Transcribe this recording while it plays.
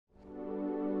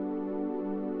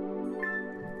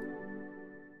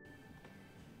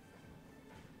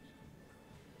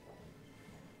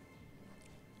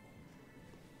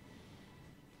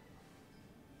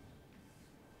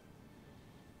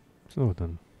So,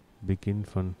 dann Beginn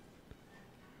von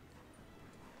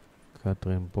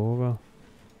Katrin Burger.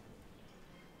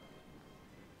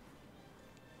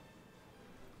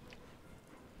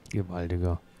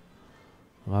 Gewaltiger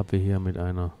Rappe hier mit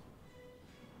einer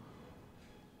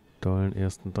tollen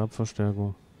ersten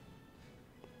Trabverstärkung.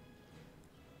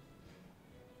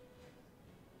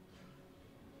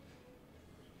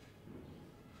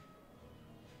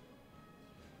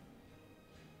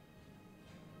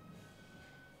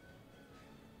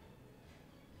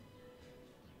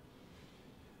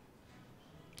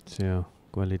 Sehr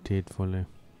qualitätvolle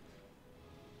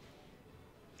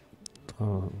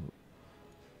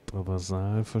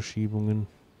Traversalverschiebungen.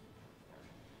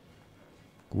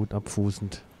 Gut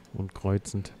abfußend und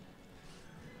kreuzend.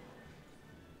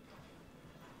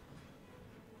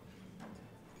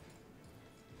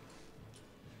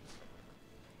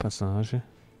 Passage.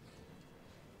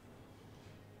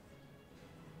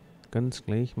 Ganz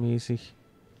gleichmäßig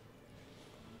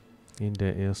in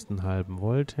der ersten halben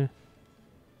Volte.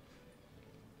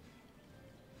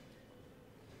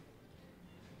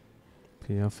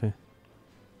 Perfekt.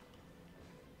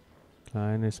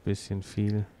 Kleines bisschen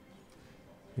viel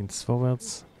ins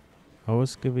Vorwärts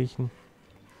ausgewichen.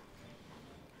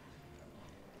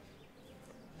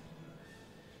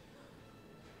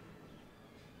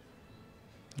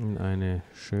 In eine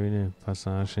schöne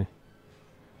Passage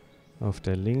auf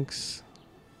der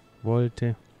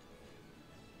Linksvolte.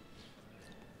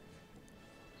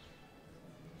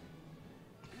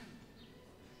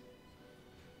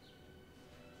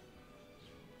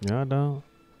 Ja, da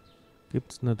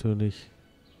gibt es natürlich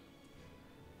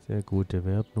sehr gute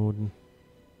Wertnoten.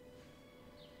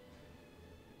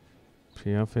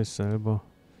 Perfekt selber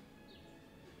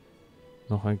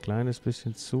noch ein kleines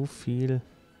bisschen zu viel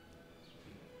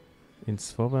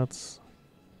ins Vorwärts.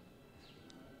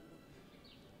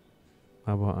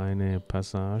 Aber eine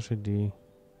Passage, die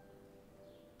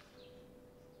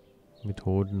mit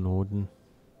hohen Noten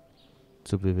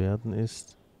zu bewerten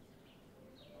ist.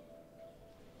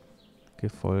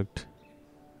 Gefolgt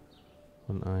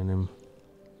von einem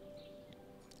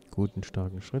guten,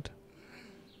 starken Schritt.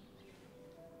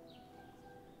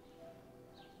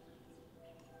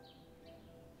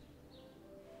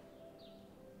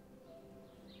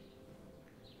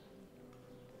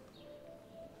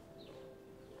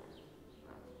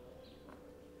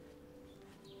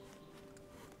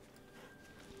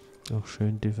 Auch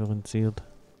schön differenziert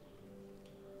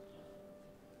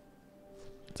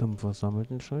zum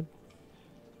versammelten Schritt.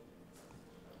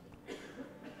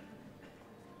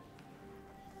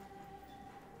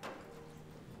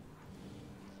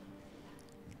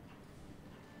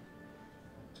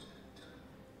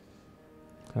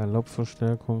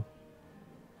 Galoppverstärkung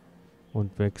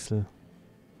und Wechsel.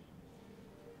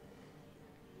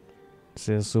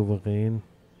 Sehr souverän.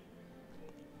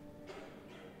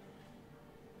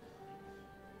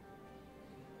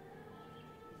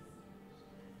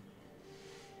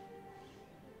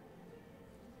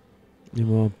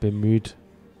 Immer bemüht,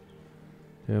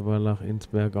 der Wallach ins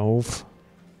Bergauf.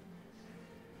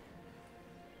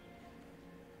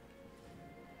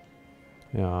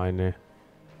 Ja, eine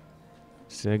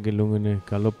sehr gelungene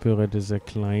Galopppirette, sehr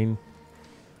klein,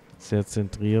 sehr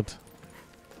zentriert,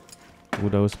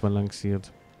 gut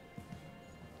ausbalanciert.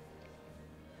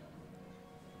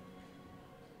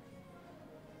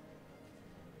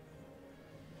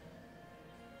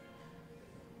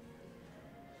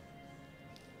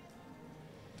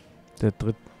 Der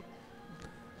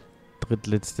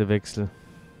drittletzte Wechsel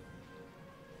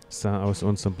sah aus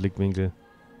unserem Blickwinkel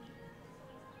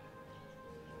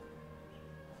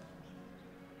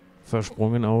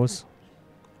versprungen aus.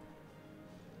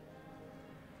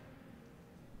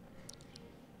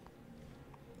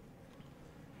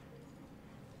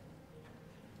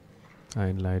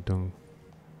 Einleitung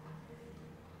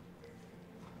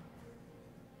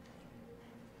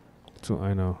zu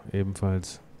einer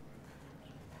ebenfalls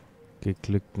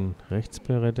geglückten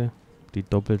Rechtspirette, die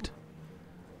doppelt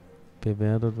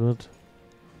bewertet wird.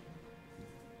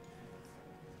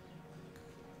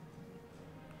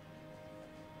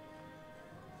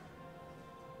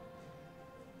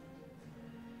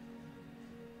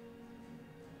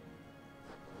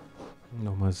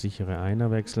 Nochmal sichere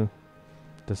Einerwechsel.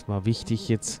 Das war wichtig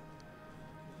jetzt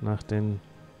nach den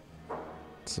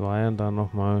Zweiern da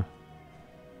nochmal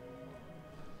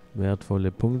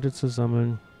wertvolle Punkte zu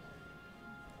sammeln.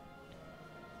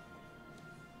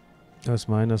 Aus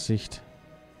meiner Sicht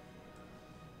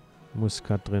muss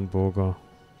Katrin Burger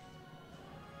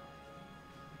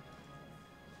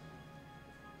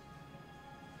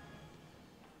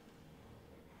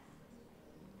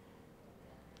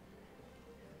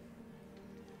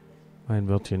Ein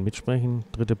Wörtchen mitsprechen.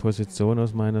 Dritte Position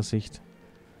aus meiner Sicht.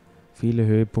 Viele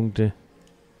Höhepunkte.